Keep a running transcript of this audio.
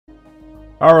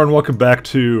Alright, welcome back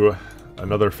to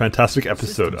another fantastic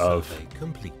episode of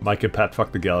Mikepat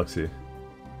Fuck the Galaxy.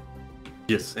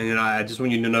 Yes, and I just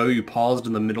want you to know you paused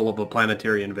in the middle of a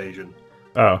planetary invasion.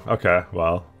 Oh, okay.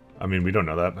 Well, I mean, we don't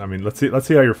know that. I mean, let's see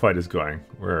how your fight is going.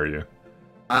 Where are you?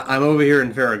 I'm over here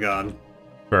in Farragon.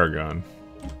 Farragon.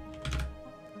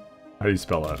 How do you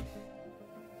spell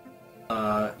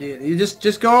that? You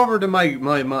just go over to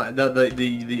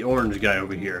the orange guy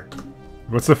over here.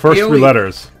 What's the first three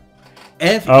letters?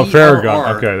 F-E-R-R. Oh,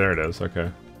 Farragon. Okay, there it is. Okay.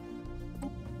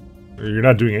 You're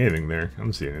not doing anything there. I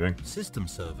don't see anything. System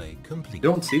survey complete. You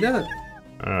don't see that?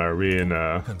 Are we in,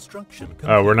 Construction complete.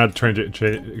 Oh, we're not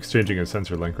exchanging a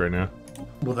sensor link right now.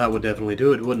 Well, that would definitely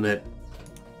do it, wouldn't it?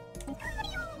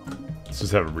 Let's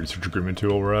just have a research agreement too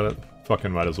while we're at it.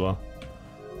 Fucking might as well.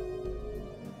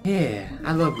 Yeah,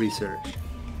 I love research.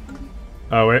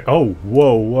 Oh, wait. Oh,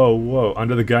 whoa.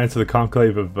 Under the guidance of the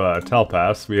Conclave of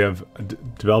Telepaths, we have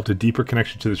developed a deeper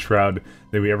connection to the Shroud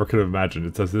than we ever could have imagined.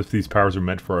 It's as if these powers are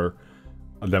meant for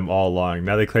them all along.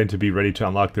 Now they claim to be ready to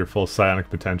unlock their full psionic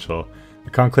potential. The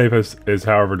Conclave is,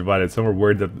 however, divided. Some are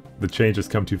worried that the change has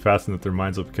come too fast and that their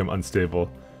minds will become unstable.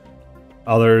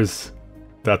 Others,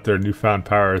 that their newfound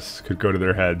powers could go to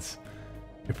their heads.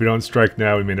 If we don't strike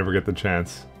now, we may never get the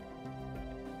chance.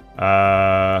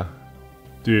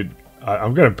 Dude,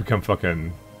 I'm gonna become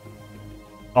fucking...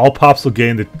 All Pops will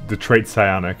gain the trait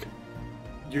Psionic.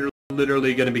 You're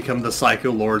literally gonna become the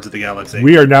Psycho Lords of the Galaxy.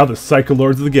 We are now the Psycho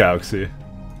Lords of the Galaxy.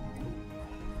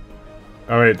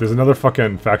 Oh wait, there's another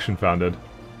fucking faction founded.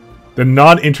 The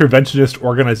Non-Interventionist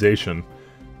Organization.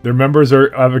 Their members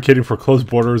are advocating for closed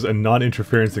borders and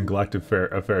non-interference in galactic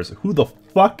affairs. Who the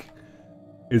fuck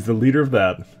is the leader of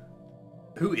that?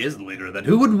 Who is the leader of that?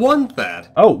 Who would want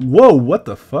that? Oh, whoa, what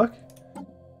the fuck?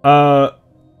 I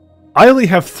only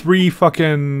have 3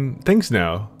 fucking things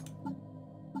now.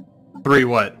 3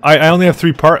 what? I only have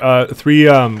 3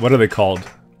 what are they called?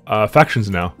 Factions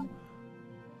now.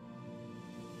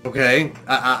 Okay,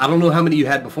 I don't know how many you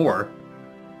had before.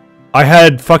 I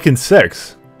had fucking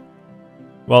 6.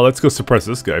 Well, let's go suppress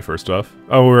this guy first off.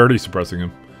 Oh, we're already suppressing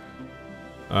him.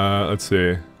 Let's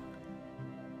see.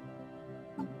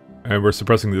 And we're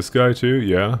suppressing this guy too,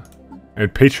 yeah.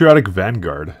 And Patriotic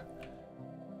Vanguard.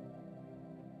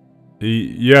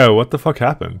 Yeah, what the fuck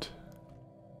happened?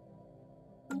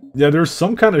 Yeah, there's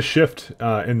some kind of shift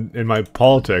in my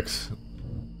politics,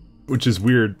 which is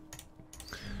weird.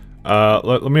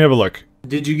 Let me have a look.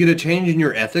 Did you get a change in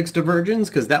your ethics divergence?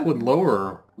 Because that would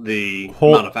lower the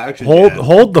amount of factions.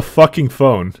 Hold the fucking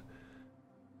phone.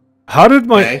 How did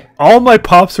all my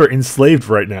pops are enslaved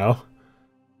right now?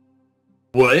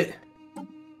 What?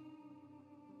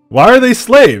 Why are they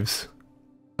slaves?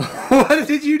 What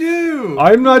did you do?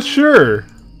 I'm not sure.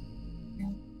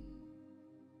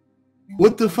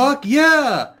 What the fuck?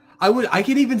 Yeah, I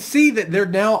can even see that they're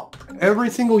now every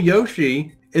single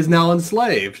Yoshi is now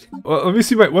enslaved. Well, let me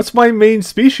see what's my main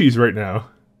species right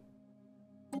now.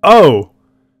 Oh,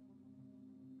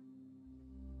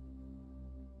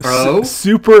 bro,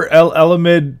 Super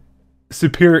Elamid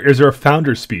Superior is our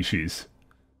founder species.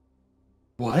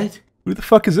 What? Who the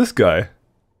fuck is this guy?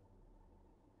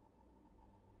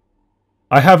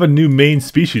 I have a new main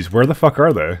species. Where the fuck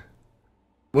are they?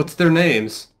 What's their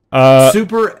names?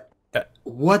 Super...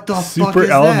 What the fuck is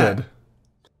Elamid. that?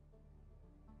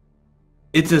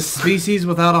 It's a species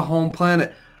without a home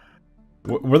planet.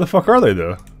 Where the fuck are they,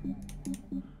 though?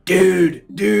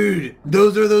 Dude,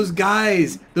 those are those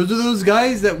guys. Those are those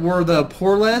guys that were the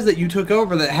Porles that you took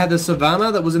over that had the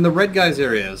savannah that was in the red guys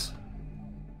areas.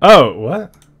 Oh,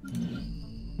 what?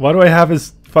 Why do I have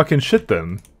his fucking shit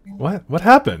then? What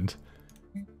happened?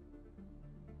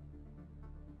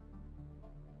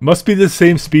 Must be the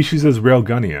same species as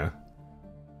Railgunia.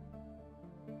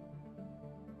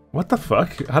 What the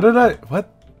fuck? How did I...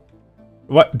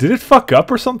 What? Did it fuck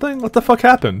up or something? What the fuck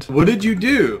happened? What did you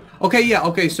do? Okay, yeah,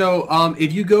 okay, so,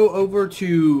 if you go over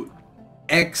to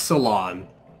Exelon,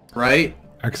 right?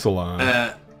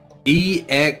 Exelon.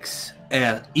 EXS.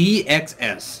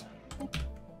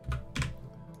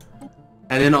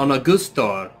 And then on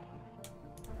Augustor,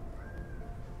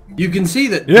 you can see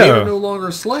that they are no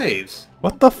longer slaves.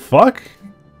 What the fuck?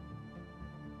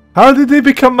 How did they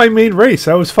become my main race?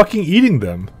 I was fucking eating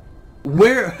them.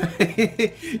 Where?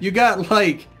 You got,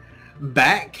 like,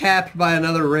 back-capped by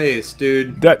another race,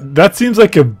 dude. That seems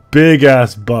like a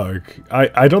big-ass bug.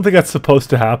 I don't think that's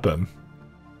supposed to happen.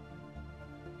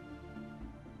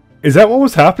 Is that what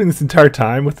was happening this entire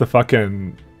time with the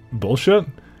fucking bullshit?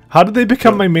 How did they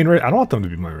become my main race? I don't want them to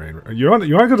be my main race. You want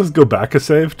to just go back a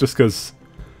save just because...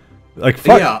 Like,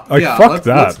 fuck, fuck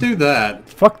that. Let's do that.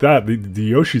 Fuck that.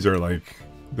 The Yoshis are like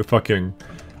the fucking...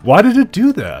 Why did it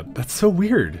do that? That's so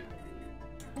weird.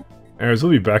 Anyways,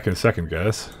 we'll be back in a second,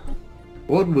 guys.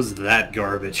 What was that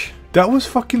garbage? That was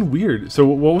fucking weird. So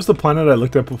what was the planet I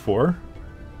looked at before?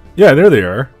 Yeah, there they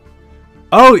are.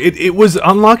 Oh, it was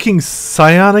unlocking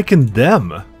psionic in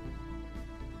them.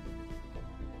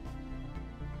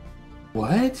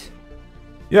 What?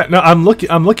 Yeah, no, I'm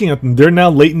looking at them. They're now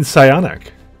latent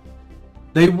psionic.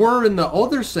 They were in the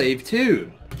other save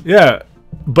too. Yeah,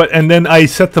 and then I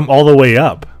set them all the way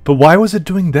up. But why was it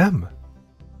doing them?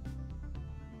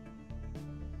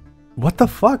 What the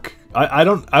fuck? I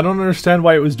don't understand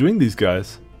why it was doing these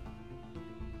guys.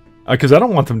 Because I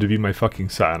don't want them to be my fucking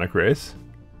psionic race.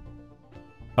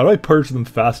 How do I purge them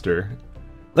faster?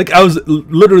 Like, I was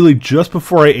literally just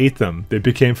before I ate them, they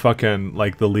became fucking,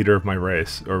 like, the leader of my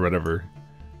race, or whatever.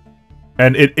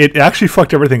 And it actually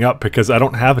fucked everything up because I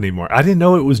don't have any more. I didn't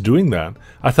know it was doing that.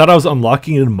 I thought I was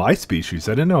unlocking it in my species.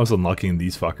 I didn't know I was unlocking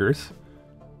these fuckers.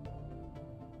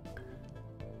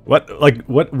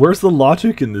 Where's the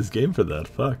logic in this game for that?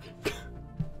 Fuck.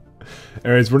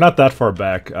 Anyways, we're not that far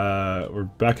back. We're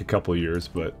back a couple years,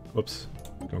 but, whoops,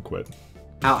 don't quit.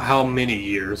 How many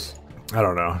years? I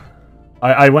don't know.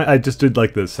 I just did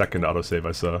like the second autosave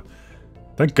I saw.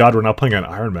 Thank God we're not playing on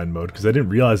Iron Man mode, because I didn't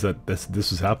realize that this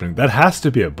was happening. That has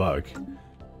to be a bug.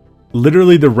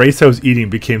 Literally, the race I was eating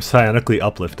became psionically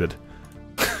uplifted.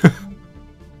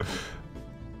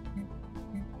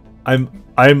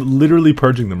 I'm literally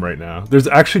purging them right now. There's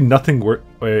actually nothing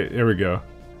wait, here we go.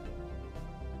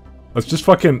 Let's just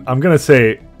fucking, I'm gonna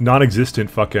say non-existent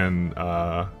fucking,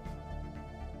 I'm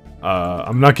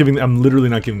literally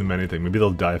not giving them anything. Maybe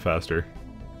they'll die faster.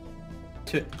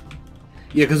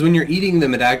 Yeah, because when you're eating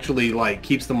them, it actually, like,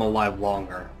 keeps them alive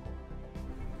longer.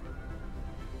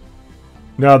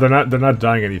 No, they're not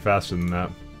dying any faster than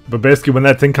that. But basically, when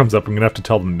that thing comes up, I'm gonna have to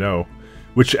tell them no.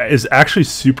 Which is actually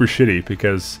super shitty,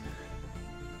 because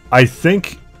I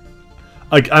think,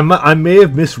 like, I may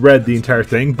have misread the entire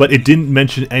thing, but it didn't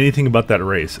mention anything about that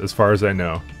race, as far as I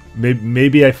know.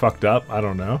 Maybe I fucked up. I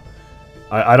don't know.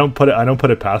 I don't put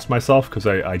it past myself because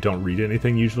I don't read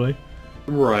anything usually.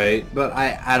 Right, but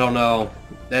I don't know.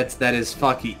 That is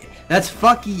fucky. That's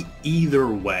fucky either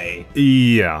way.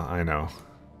 Yeah, I know.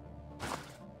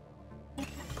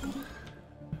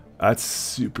 That's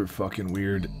super fucking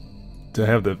weird. To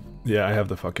have the I have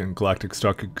the fucking Galactic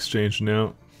Stock Exchange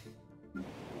now.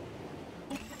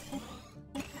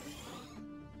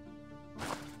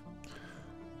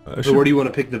 So where do you want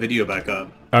to pick the video back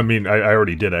up? I mean, I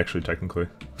already did actually, technically.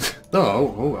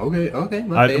 Oh, okay.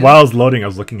 While I was loading, I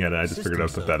was looking at it. I just figured I'd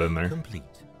put that in there. Complete.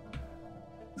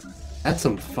 That's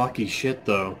some fucky shit,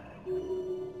 though.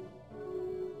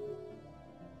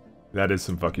 That is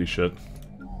some fucky shit.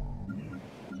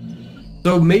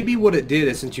 So maybe what it did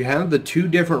is, since you have the two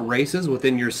different races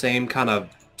within your same kind of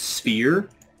sphere,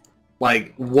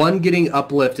 like, one getting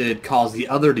uplifted caused the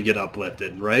other to get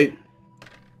uplifted, right?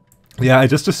 Yeah, I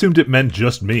just assumed it meant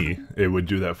just me it would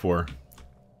do that for.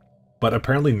 But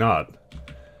apparently not.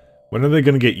 When are they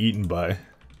gonna get eaten by?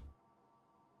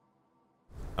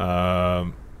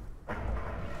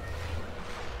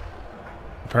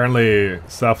 Apparently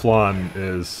Safflon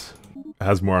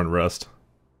has more unrest.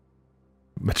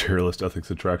 Materialist ethics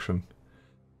attraction.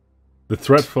 The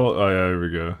threatful... Oh yeah, here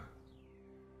we go.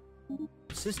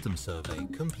 System survey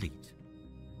complete.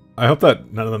 I hope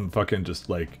that none of them fucking just,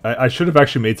 like... I should have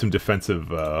actually made some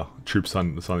defensive troops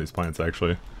on these planets,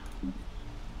 actually.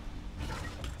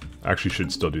 Actually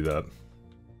should still do that.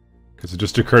 Because it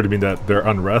just occurred to me that their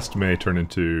unrest may turn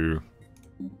into...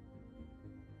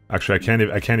 Actually,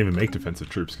 I can't even make defensive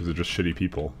troops because they're just shitty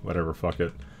people. Whatever, fuck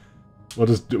it.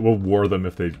 We'll war them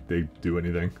if they do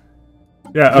anything.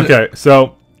 Yeah, okay,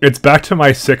 so it's back to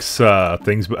my 6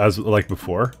 things as like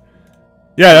before.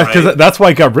 Yeah, because that's why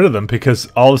I got rid of them, because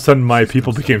all of a sudden my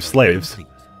people became slaves.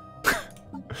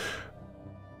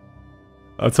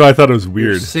 That's why I thought it was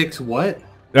weird. Your 6 what?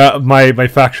 My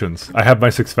factions. I have my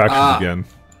 6 factions again.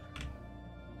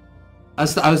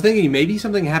 I was thinking maybe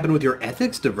something happened with your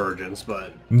ethics divergence,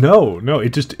 but... No,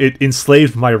 it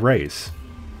enslaved my race.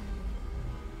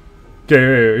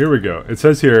 Okay, here we go. It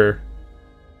says here...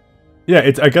 Yeah,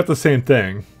 I got the same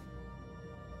thing.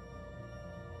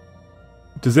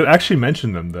 Does it actually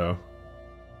mention them, though?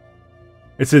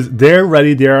 It says, they're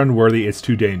ready, they're unworthy, it's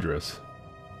too dangerous.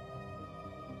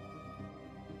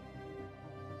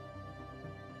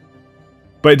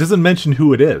 But it doesn't mention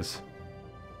who it is.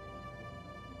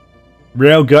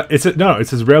 It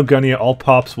says Railgunia, all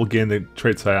pops will gain the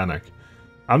trait Psionic.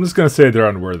 I'm just gonna say they're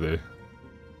unworthy.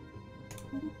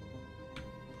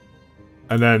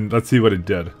 And then, let's see what it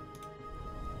did.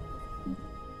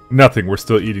 Nothing, we're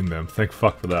still eating them. Thank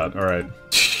fuck for that. Alright.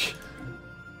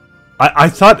 I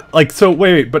thought, like, so,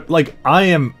 wait, but, like,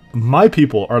 my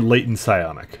people are latent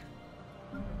psionic.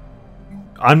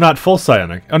 I'm not full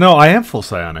psionic. Oh, no, I am full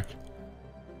psionic.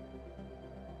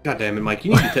 God damn it, Mike.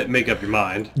 You need to make up your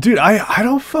mind. Dude, I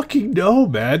don't fucking know,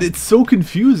 man. It's so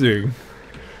confusing.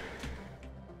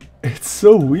 It's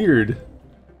so weird.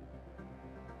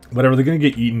 Whatever, they're gonna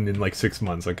get eaten in, like, 6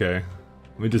 months, okay?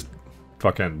 Let me just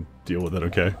fucking deal with it,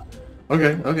 okay?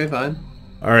 Okay, fine.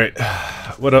 Alright,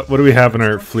 what do we have in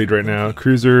our fleet right now?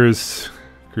 Cruisers.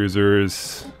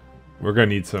 We're gonna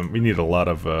need we need a lot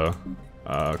of,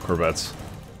 corvettes.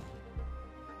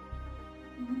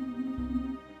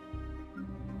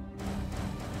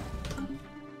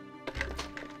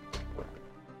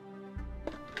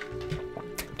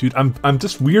 Dude, I'm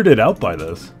just weirded out by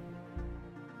this.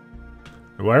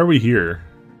 Why are we here?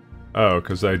 Oh,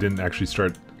 because I didn't actually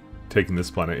start taking this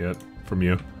planet yet from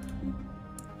you.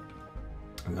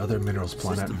 Another minerals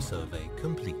planet. System survey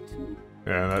complete.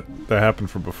 Yeah, that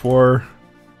happened from before.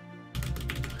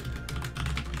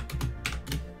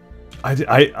 I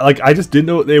just didn't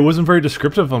know. It wasn't very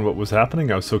descriptive on what was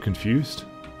happening. I was so confused.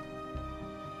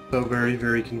 So very,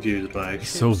 very confused, Mike.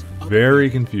 So very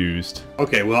confused.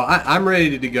 Okay, well, I'm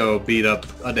ready to go beat up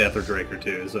a Nether Drake or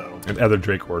two, so... An Nether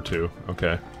Drake or two,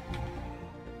 okay.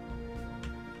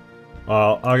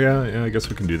 Oh yeah, I guess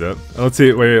we can do that. Let's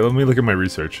see, wait, let me look at my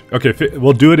research. Okay,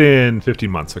 we'll do it in 15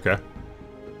 months, okay?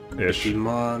 Ish. 15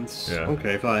 months? Yeah.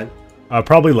 Okay, fine.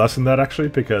 Probably less than that, actually,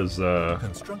 because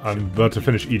I'm about to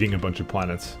finish eating a bunch of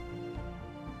planets.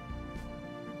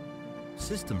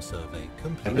 System survey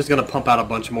complete. I'm just gonna pump out a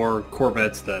bunch more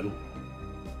Corvettes then.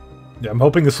 Yeah, I'm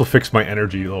hoping this will fix my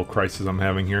energy little crisis I'm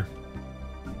having here.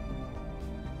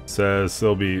 It says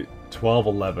it'll be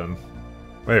 12-11.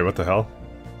 Wait, what the hell?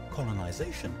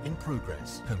 Colonization in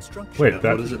progress. Construction. Wait,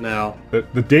 What is it now? The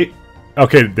date?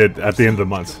 Okay, at the end of the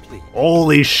month.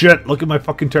 Holy shit! Look at my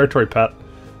fucking territory, Pat.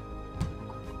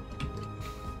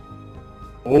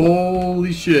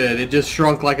 Holy shit, it just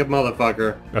shrunk like a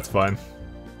motherfucker. That's fine.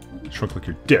 Shrunk like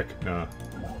your dick. No.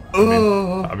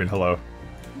 Oh. I mean, hello.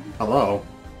 Hello.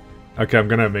 Okay, I'm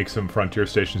gonna make some frontier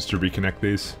stations to reconnect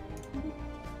these.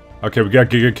 Okay, we got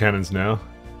Giga Cannons now.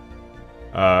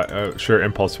 Sure,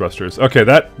 Impulse Thrusters. Okay,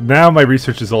 now my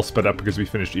research is all sped up because we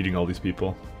finished eating all these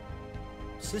people.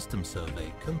 System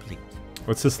survey complete.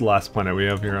 What's this last planet we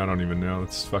have here? I don't even know.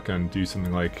 Let's fucking do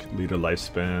something like lead a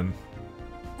lifespan.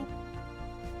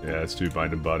 Yeah, let's do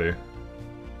Mind and Body.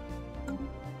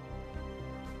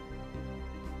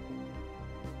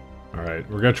 Alright,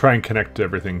 we're gonna try and connect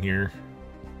everything here.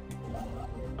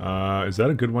 Is that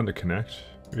a good one to connect?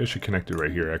 Maybe I should connect it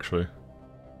right here, actually.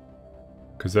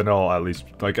 Because then I'll at least...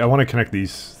 Like, I want to connect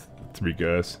these 3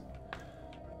 guys.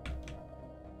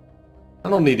 I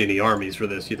don't need any armies for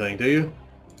this, you think, do you?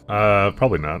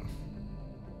 Probably not.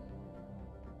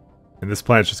 And this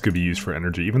planet's just gonna be used for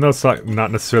energy. Even though it's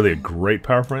not necessarily a great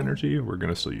power for energy, we're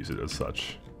gonna still use it as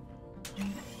such.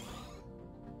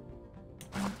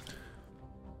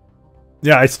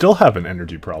 Yeah, I still have an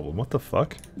energy problem. What the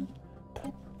fuck?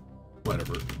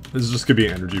 Whatever. This is just gonna be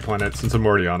an energy planet since I'm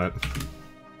already on it.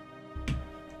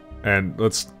 And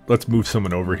let's move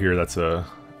someone over here that's a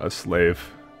slave.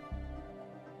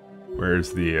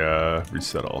 Where's the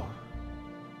resettle?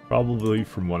 Probably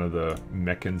from one of the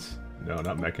Mechans. No,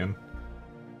 not Mechan.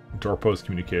 Dorpo's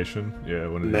communication. Yeah,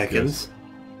 one of these Mechans. guys.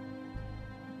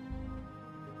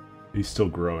 He's still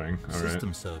growing. All right.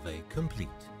 System survey complete.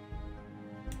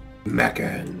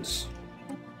 Mechans.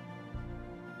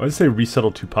 Why did I say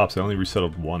resettle 2 pops? I only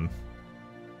resettled 1.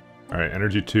 Alright,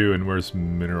 energy 2, and where's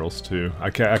minerals 2? I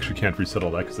actually can't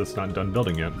resettle that because that's not done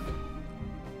building yet.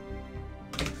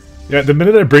 Yeah, the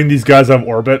minute I bring these guys out of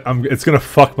orbit, it's gonna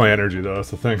fuck my energy though, that's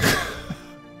the thing.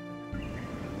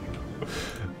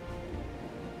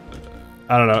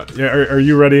 I don't know. Yeah, are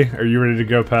you ready? Are you ready to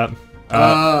go, Pat?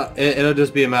 It'll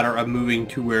just be a matter of moving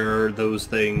to where those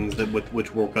things with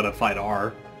which we're gonna fight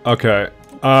are. Okay.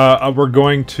 We're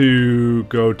going to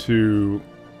go to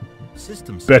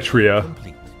Betria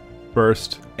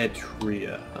first.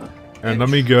 Etria. And let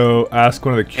me go ask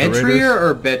one of the curators. Etria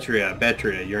or Betria?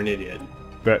 Betria, you're an idiot.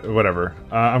 Whatever.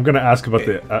 I'm gonna ask about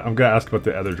I'm gonna ask about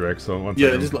the other Drake. So one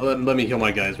second. Just let me heal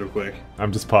my guys real quick.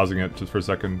 I'm just pausing it just for a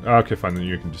second. Oh, okay, fine. Then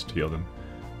you can just heal them.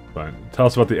 Fine. Tell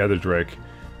us about the other Drake.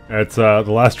 It's the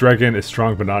last dragon is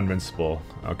strong but not invincible.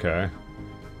 Okay.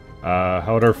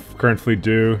 How would our current fleet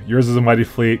do? Yours is a mighty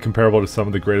fleet comparable to some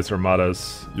of the greatest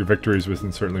armadas. Your victory is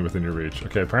certainly within your reach.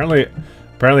 Okay, apparently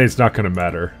it's not going to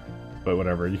matter. But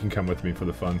whatever, you can come with me for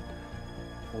the fun.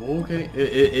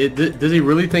 Okay. Does he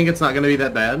really think it's not going to be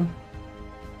that bad?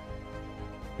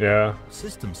 Yeah.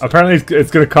 System Apparently it's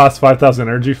going to cost 5,000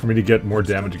 energy for me to get more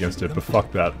damage against it, but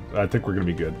fuck that. I think we're going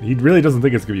to be good. He really doesn't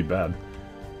think it's going to be bad.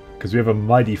 Because we have a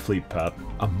mighty fleet, Pat.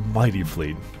 A mighty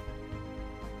fleet.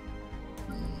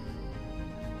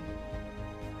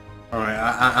 Alright,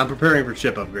 I'm preparing for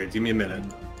ship upgrades. Give me a minute.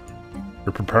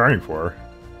 You're preparing for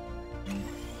her.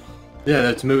 Yeah,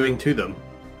 that's moving to them.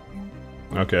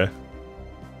 Okay.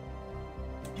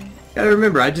 Gotta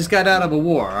remember, I just got out of a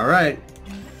war, alright?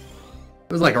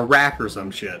 It was like Iraq or some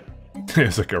shit.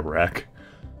 It's like a wreck.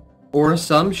 Or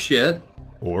some shit.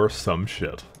 Or some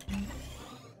shit.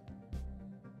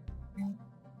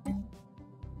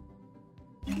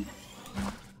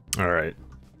 Alright.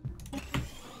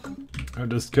 I'm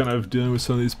just kind of dealing with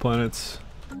some of these planets.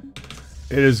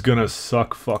 It is gonna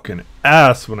suck fucking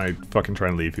ass when I fucking try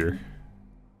and leave here.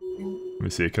 Let me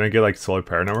see, can I get like solar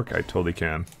power network? I totally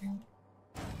can.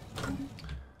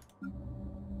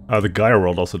 The Gaia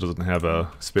world also doesn't have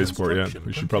a spaceport yet.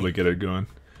 We should probably get it going.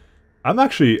 I'm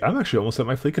actually almost at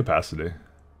my fleet capacity.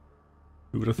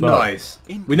 Who would have thought? Nice.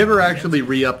 We never actually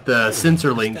re-upped the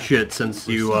sensor link shit since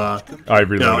you, I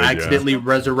reloaded, accidentally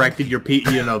reresurrected your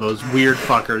those weird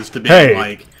fuckers to be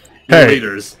like hey,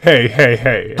 leaders. Hey.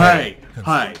 Hey.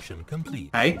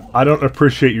 I don't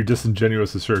appreciate your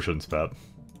disingenuous assertions, Pat.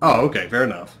 Oh, okay, fair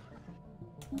enough.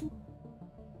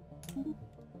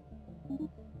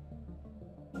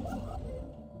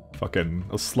 Fucking,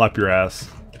 I'll slap your ass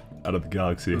out of the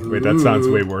galaxy. Wait, that sounds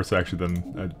way worse actually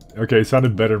than... okay, it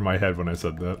sounded better in my head when I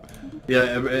said that. Yeah,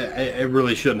 it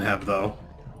really shouldn't have, though.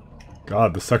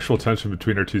 God, the sexual tension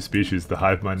between our two species, the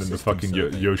hive mind and the fucking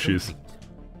Yoshis.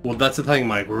 Well, that's the thing,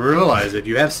 Mike. Realize if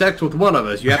you have sex with one of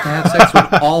us, you have to have sex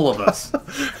with all of us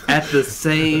at the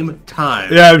same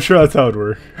time. Yeah, I'm sure that's how it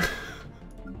works.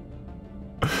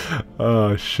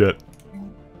 Oh, shit.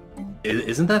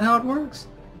 Isn't that how it works?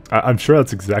 I'm sure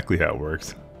that's exactly how it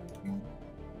works.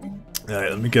 Alright,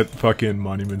 let me get fucking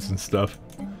monuments and stuff.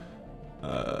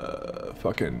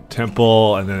 Fucking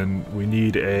temple, and then we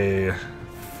need a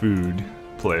food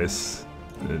place.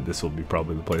 This will be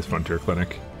probably the place, Frontier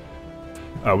Clinic.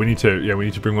 We need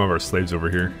to bring one of our slaves over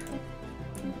here.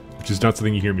 Which is not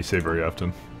something you hear me say very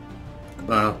often.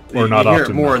 Well, or not you hear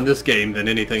often it more enough. in this game than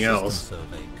anything else.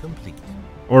 survey complete.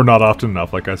 Or not often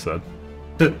enough, like I said.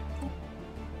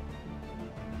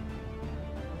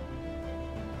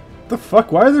 The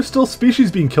fuck? Why are there still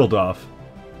species being killed off?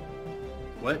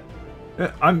 What?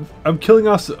 I'm killing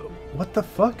off. What the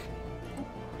fuck?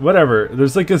 Whatever.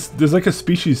 There's like a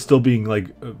species still being like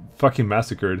fucking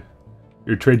massacred.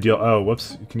 Your trade deal. Oh,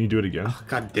 whoops. Can you do it again? Oh,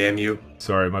 God damn you!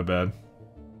 Sorry, my bad.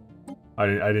 I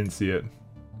didn't see it.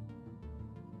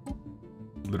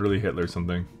 Literally Hitler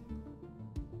something.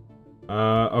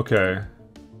 Okay.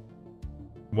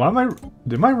 Why am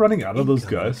I running out of those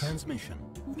guys? Transmission.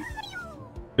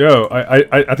 Yo,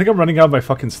 I think I'm running out of my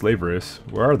fucking slave race.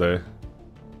 Where are they?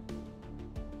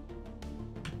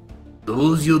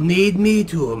 Those you need me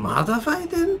to modify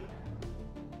them?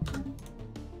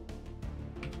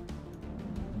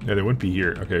 Yeah, they wouldn't be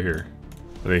here. Okay, here.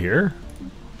 Are they here?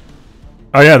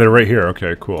 Oh yeah, they're right here.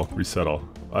 Okay, cool. Resettle.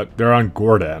 They're on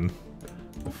Gordon.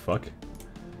 The fuck?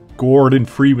 Gordon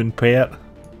Freeman, Pat.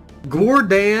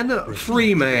 Gordon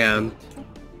Freeman.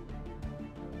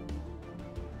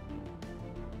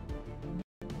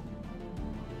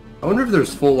 I wonder if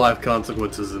there's full life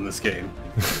consequences in this game.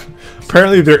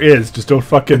 Apparently there is. Just don't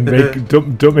fucking make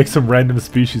don't make some random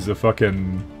species of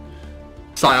fucking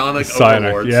Psionic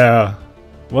overlords. Yeah.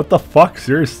 What the fuck?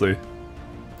 Seriously.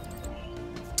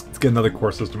 Let's get another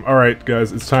core system. Alright,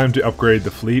 guys, it's time to upgrade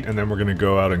the fleet, and then we're gonna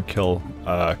go out and kill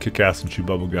Kick-Ass and Chew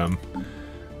Bubblegum.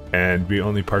 And we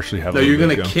only partially have No, a you're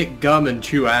little bit gonna of gum. kick gum and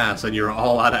chew ass, and you're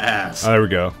all out of ass. There we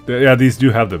go. Yeah, these do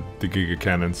have the Giga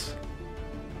Cannons.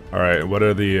 Alright, what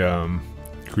are the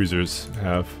cruisers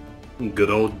have? Good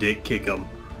old dick kick 'em.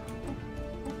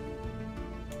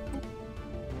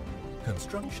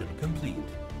 Construction complete.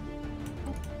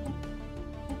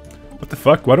 What the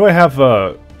fuck? Why do I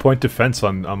have point defense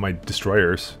on my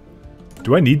destroyers?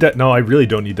 Do I need that? No, I really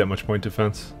don't need that much point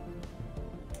defense.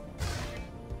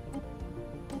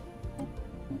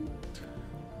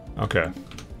 Okay.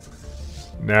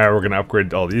 Now we're gonna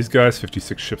upgrade all these guys.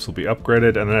 56 ships will be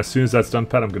upgraded, and then as soon as that's done,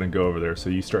 Pat, I'm gonna go over there. So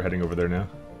you start heading over there now.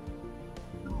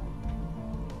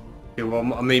 Okay,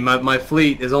 well, I mean, my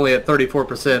fleet is only at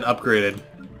 34% upgraded.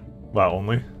 Wow,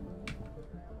 only?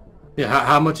 Yeah,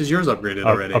 how much is yours upgraded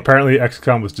already? Apparently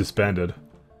XCOM was disbanded.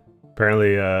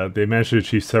 Apparently, they managed to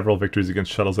achieve several victories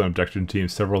against shuttles and abduction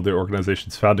teams. Several of the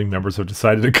organization's founding members have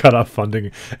decided to cut off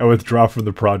funding and withdraw from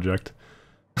the project.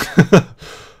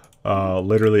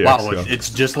 Literally Wow, XCOM. it's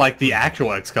just like the actual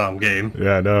XCOM game.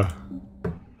 Yeah, I know.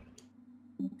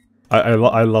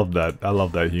 I love that. I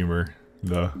love that humor.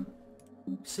 The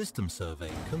System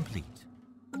survey complete.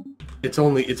 It's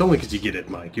only because you get it,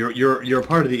 Mike. You're a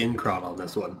part of the in crowd on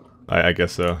this one. I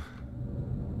guess so.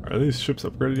 Are these ships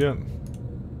upgraded yet?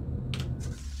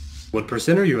 What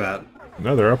percent are you at?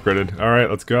 No, they're upgraded. All right,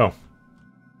 let's go.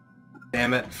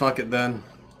 Damn it! Fuck it then.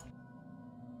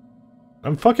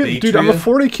 I'm fucking dude. I'm a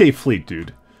 40k fleet,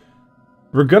 dude.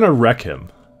 We're gonna wreck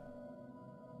him.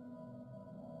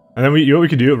 And then you know what we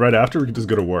could do right after? We could just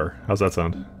go to war. How's that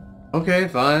sound? Okay,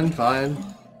 fine.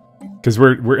 Because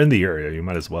we're in the area. You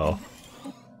might as well.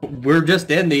 We're just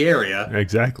in the area.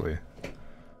 Exactly.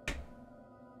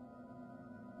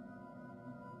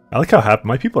 I like how happy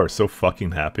my people are. So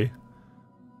fucking happy.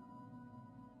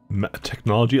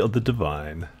 Technology of the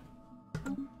divine.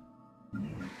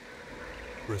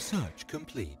 Research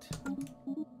complete.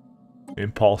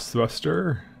 Impulse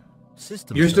thruster.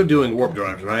 System You're still survey doing warp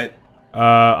drives, right?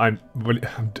 I'm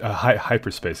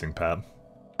hyperspacing, Pat.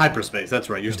 Hyperspace. That's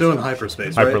right. You're still in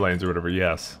hyperspace, right? Hyperlanes or whatever.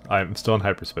 Yes, I'm still in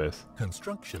hyperspace.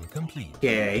 Construction complete.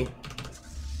 Okay.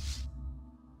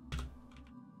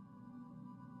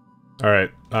 All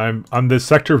right, I'm the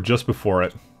sector just before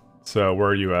it. So where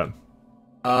are you at?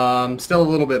 Still a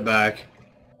little bit back.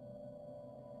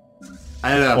 I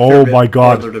had a Oh fair bit my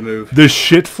god, farther to move. the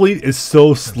shit fleet is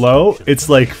so slow. It's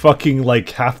like fucking like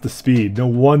half the speed. No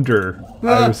wonder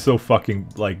I was so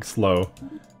fucking like slow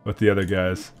with the other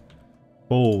guys.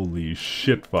 Holy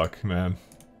shit, fuck, man.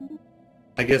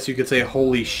 I guess you could say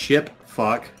holy ship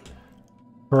fuck.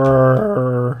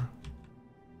 You're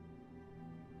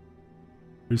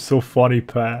so funny,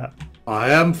 Pat.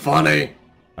 I am funny.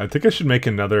 I think I should make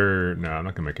another... No, I'm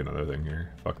not gonna make another thing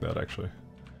here. Fuck that, actually.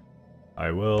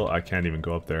 I will. I can't even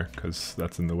go up there, because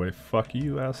that's in the way. Fuck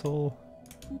you, asshole.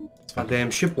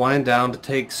 Goddamn ship wind down to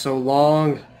take so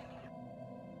long.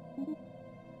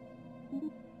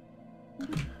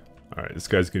 Alright, this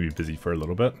guy's gonna be busy for a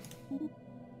little bit.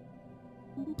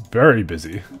 Very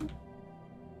busy.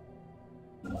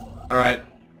 Alright.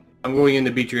 I'm going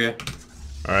into Beatria.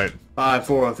 Alright. 5,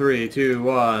 4, 3, 2,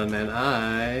 1, and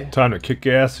I... Time to kick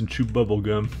ass and chew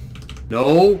bubblegum.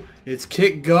 No, it's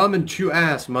kick gum and chew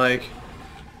ass, Mike.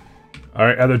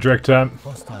 Alright, other direct time.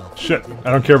 Hostile. Shit,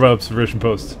 I don't care about observation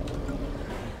posts.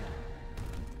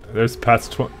 There's Pat's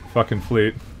fucking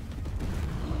fleet.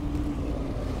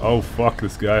 Oh, fuck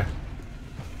this guy.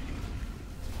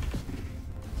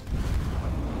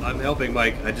 I'm helping,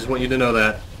 Mike. I just want you to know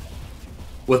that.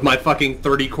 With my fucking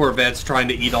 30 Corvettes trying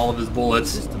to eat all of his bullets.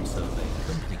 System survey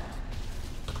complete.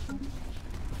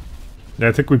 Yeah,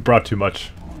 I think we brought too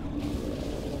much.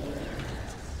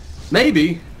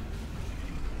 Maybe.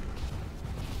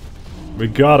 We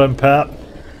got him, Pat.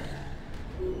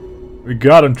 We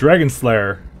got him, Dragon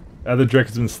Slayer. Other Drake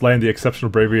has been slain. The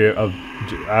exceptional bravery of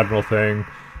Admiral Thing.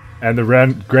 And the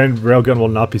Grand Railgun will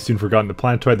not be soon forgotten. The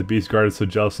planetoid the beast guarded so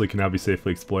jealously can now be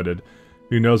safely exploited.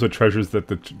 Who knows what treasures that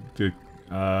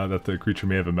the creature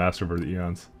may have amassed over the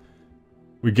eons.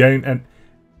 We're getting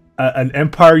an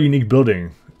Empire unique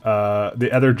building. The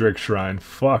Ether Drake Shrine.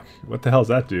 Fuck. What the hell does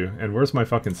that do? And where's my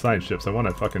fucking science ships? I want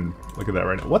to fucking look at that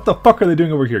right now. What the fuck are they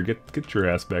doing over here? Get your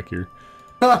ass back here.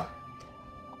 Ha!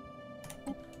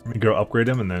 Let me go upgrade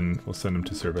him and then we'll send him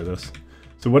to survey this.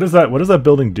 So what does that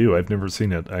building do? I've never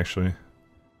seen it actually.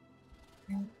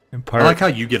 Empire. I like how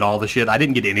you get all the shit. I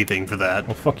didn't get anything for that.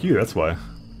 Well, fuck you. That's why.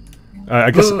 I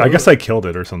guess I killed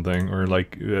it or something, or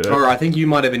like. Or I think you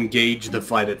might have engaged the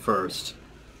fight at first.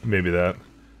 Maybe that.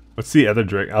 What's the other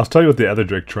Drake? I'll tell you what the other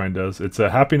Drake Shrine does. It's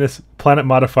a happiness planet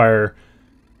modifier,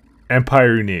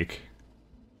 Empire unique.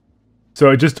 So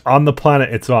it just on the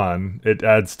planet it's on, it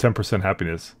adds 10%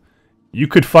 happiness. You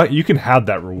can have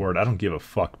that reward. I don't give a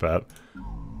fuck, Pat.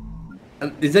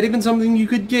 Is that even something you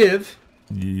could give?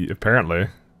 Apparently.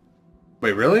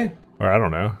 Wait, really? Or I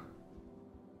don't know.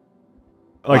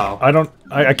 Like Wow.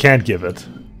 I can't give it.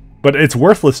 But it's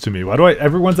worthless to me. Why do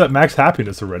everyone's at max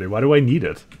happiness already. Why do I need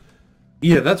it?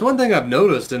 Yeah, that's one thing I've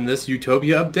noticed in this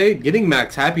Utopia update. Getting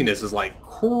max happiness is like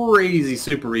crazy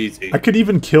super easy. I can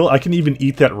even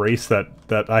eat that race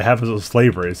that I have as a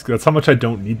slave race. That's how much I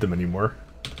don't need them anymore.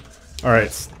 Alright.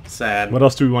 It's sad. What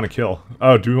else do we want to kill?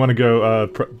 Oh, do we want to go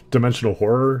dimensional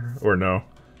horror or no?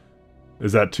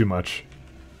 Is that too much?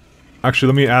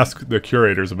 Actually, let me ask the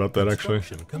curators about that actually.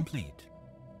 Construction complete.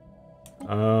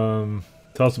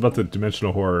 Tell us about the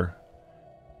dimensional horror.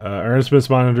 Our instruments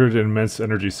monitored an immense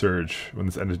energy surge when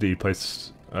this entity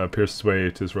pierces its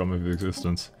way to this realm of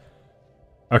existence.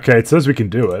 Okay, it says we can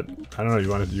do it. I don't know. You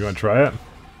want to try it?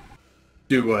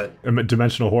 Do what?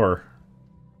 Dimensional horror.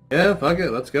 Yeah, fuck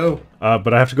it. Let's go.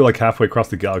 But I have to go like halfway across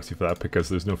the galaxy for that because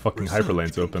there's no fucking Research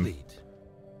hyperlanes open. complete.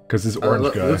 Because this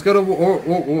orange guy. Let's go to war.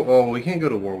 Oh, we can't go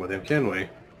to war with him, can we?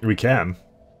 We can.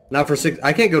 Not for 6.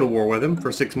 I can't go to war with him for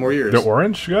 6 more years. The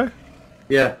orange guy?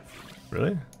 Yeah.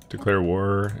 Really? Declare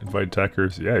war, invite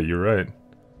attackers. Yeah, you're right.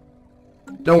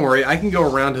 Don't worry, I can go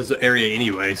around his area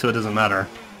anyway, so it doesn't matter.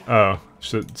 Oh,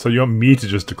 so you want me to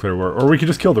just declare war? Or we could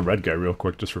just kill the red guy real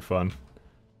quick, just for fun.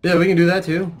 Yeah, we can do that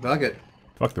too. Fuck it.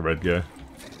 Fuck the red guy.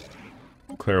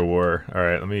 Declare war.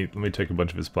 Alright, let me take a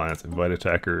bunch of his planets. Invite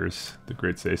attackers. The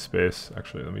great safe space.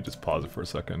 Actually, let me just pause it for a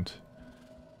second.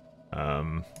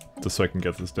 Just so I can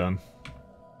get this done.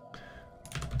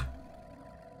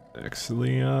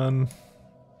 Exilion.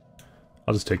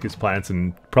 I'll just take his planets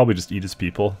and probably just eat his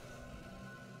people.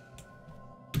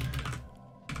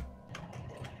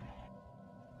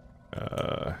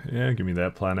 Yeah, give me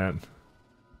that planet.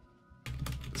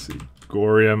 Let's see,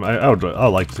 Gorium. I'd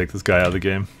like to take this guy out of the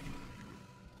game.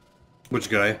 Which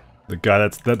guy? The guy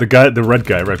the red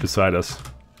guy right beside us.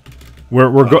 We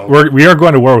are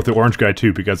going to war with the orange guy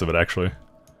too because of it actually.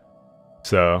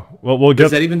 So we'll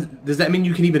get. Does that mean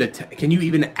you can even can you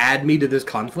even add me to this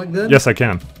conflict then? Yes, I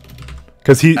can.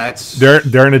 Because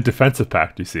they're in a defensive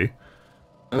pact. You see.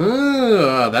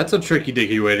 That's a tricky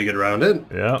dicky way to get around it.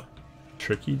 Yeah,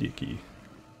 tricky dicky.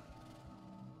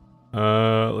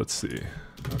 Let's see.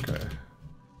 Okay.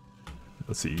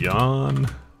 Let's see. Jan.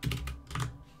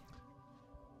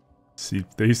 See,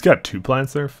 he's got 2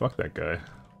 plants there. Fuck that guy.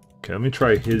 Okay, let me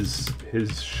try his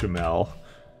Shamel.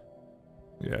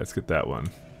 Yeah, let's get that one.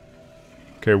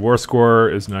 Okay, war score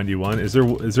is 91. Is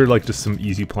there like just some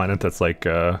easy planet that's like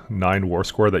 9 war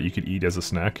score that you could eat as a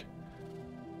snack?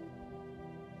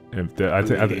 I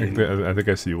think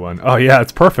I see one. Oh yeah,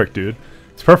 it's perfect, dude.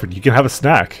 It's perfect. You can have a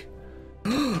snack.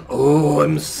 Oh,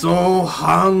 I'm so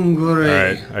hungry. All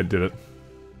right, I did it.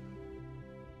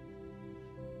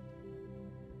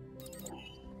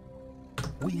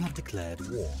 We have declared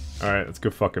war. All right, let's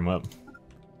go fuck him up.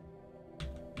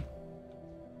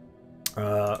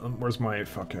 Where's my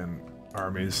fucking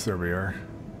armies? There we are.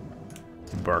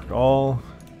 Embark all.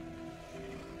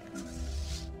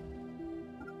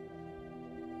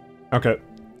 Okay,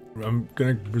 I'm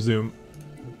gonna resume.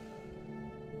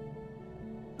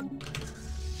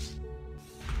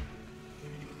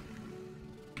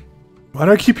 Why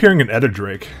do I keep hearing an Edda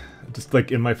Drake? Just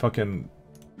like in my fucking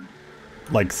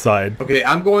like side. Okay,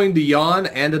 I'm going to Yon,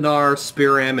 Andanar,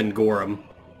 Spiram, and Gorum.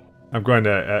 I'm going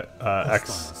to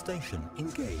Exelon.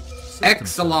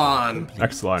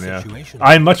 Exelon, yeah.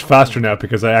 I'm much faster now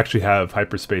because I actually have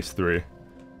Hyperspace 3.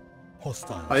 Oh,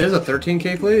 he has a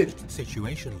 13k fleet?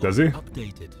 Does he?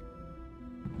 Updated.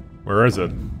 Where is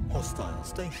it? Hostile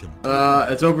station.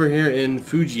 It's over here in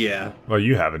Fujiya. Well,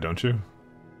 you have it, don't you?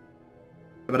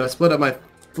 But I split up my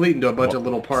fleet into a bunch of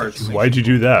little parts. Why'd you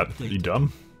do that? You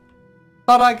dumb?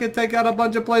 Thought I could take out a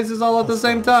bunch of places all at the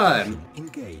same time. I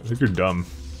think you're dumb.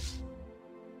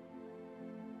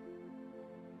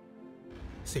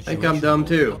 I think I'm dumb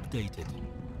too.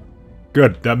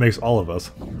 Good, that makes all of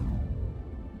us.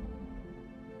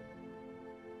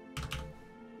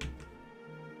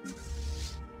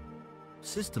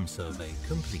 System survey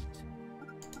complete.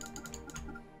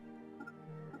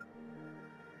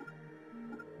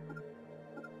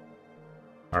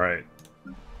 Alright.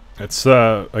 Let's,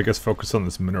 I guess, focus on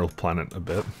this mineral planet a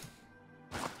bit.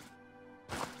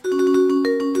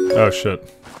 Oh,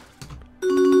 shit.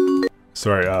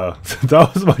 Sorry,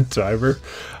 that was my timer.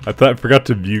 I forgot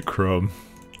to mute Chrome.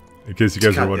 In case you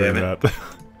guys were wondering that.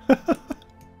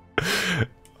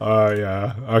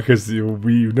 Yeah. Because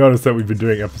we noticed that we've been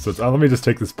doing episodes. Let me just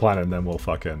take this planet and then we'll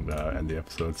fucking end the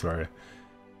episode. Sorry.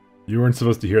 You weren't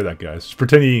supposed to hear that, guys. Just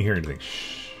pretend you didn't hear anything.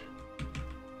 Shh.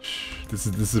 This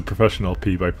is a professional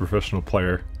P by professional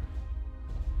player.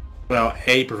 Well,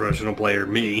 a professional player,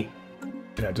 me.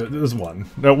 Yeah, there's one.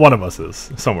 No, one of us is.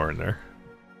 Somewhere in there.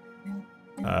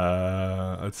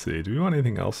 Let's see. Do we want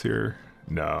anything else here?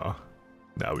 No.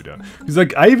 No, we don't. He's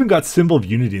like, I even got Symbol of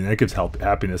Unity, and that gives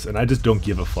happiness, and I just don't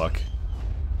give a fuck.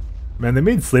 Man, they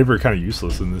made slavery kind of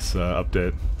useless in this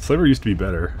update. Slavery used to be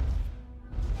better.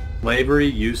 Slavery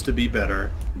used to be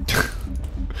better.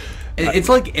 It's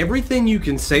like everything you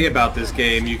can say about this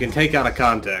game, you can take out of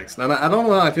context. And I don't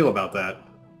know how I feel about that.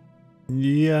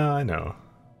 Yeah, I know.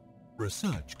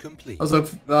 Research complete. Also,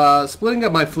 splitting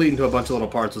up my fleet into a bunch of little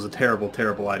parts was a terrible,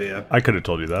 terrible idea. I could have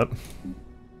told you that.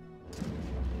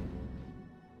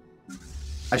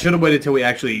 I should have waited till we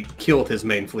actually killed his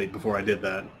main fleet before I did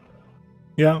that.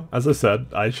 Yeah, as I said,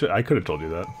 I could have told you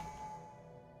that.